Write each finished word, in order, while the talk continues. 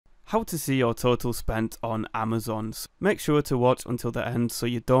How to see your total spent on Amazon. Make sure to watch until the end so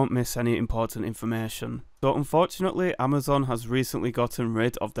you don't miss any important information. So unfortunately, Amazon has recently gotten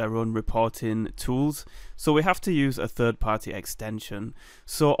rid of their own reporting tools, so we have to use a third-party extension.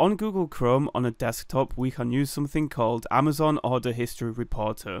 So on Google Chrome on a desktop, we can use something called Amazon Order History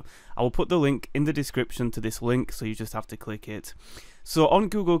Reporter. I will put the link in the description to this link, so you just have to click it. So on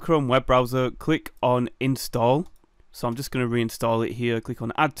Google Chrome web browser, click on Install. So I'm just going to reinstall it here, click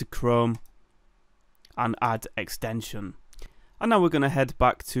on Add to Chrome and Add Extension. And now we're going to head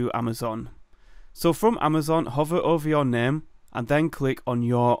back to Amazon. So from Amazon, hover over your name and then click on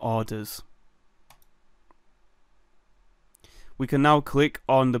Your Orders. We can now click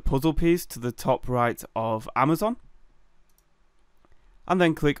on the puzzle piece to the top right of Amazon. And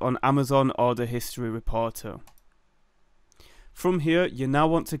then click on Amazon Order History Reporter. From here, you now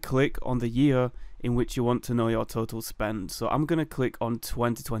want to click on the year in which you want to know your total spend. So I'm going to click on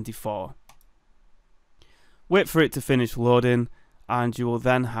 2024. Wait for it to finish loading and you will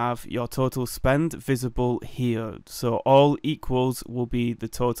then have your total spend visible here. So all equals will be the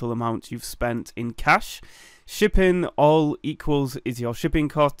total amount you've spent in cash. Shipping, all equals is your shipping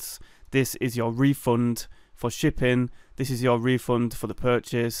costs. This is your refund for shipping. This is your refund for the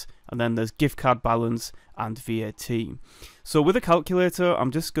purchase. And then there's gift card balance and VAT. So with a calculator,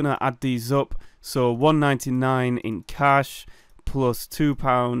 I'm just going to add these up. So $1.99 in cash plus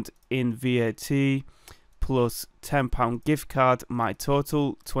 £2 in VAT plus £10 gift card. My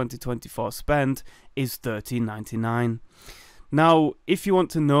total 2024 spend is $13.99. Now, if you want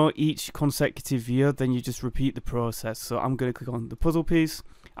to know each consecutive year, then you just repeat the process. So I'm going to click on the puzzle piece,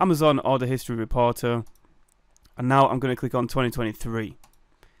 Amazon Order History Reporter. And now I'm going to click on 2023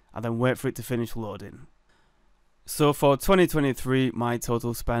 and then wait for it to finish loading. So for 2023, my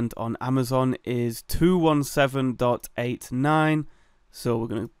total spend on Amazon is 217.89. So we're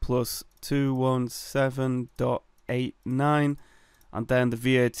going to plus 217.89 and then the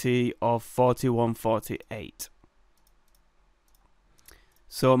VAT of 41.48.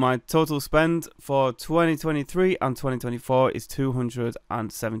 So my total spend for 2023 and 2024 is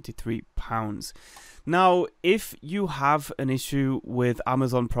 £273. Now, if you have an issue with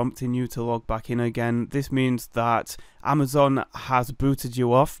Amazon prompting you to log back in again, this means that Amazon has booted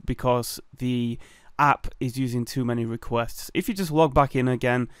you off because the app is using too many requests. If you just log back in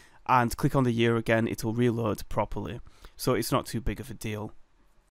again and click on the year again, it will reload properly. So it's not too big of a deal.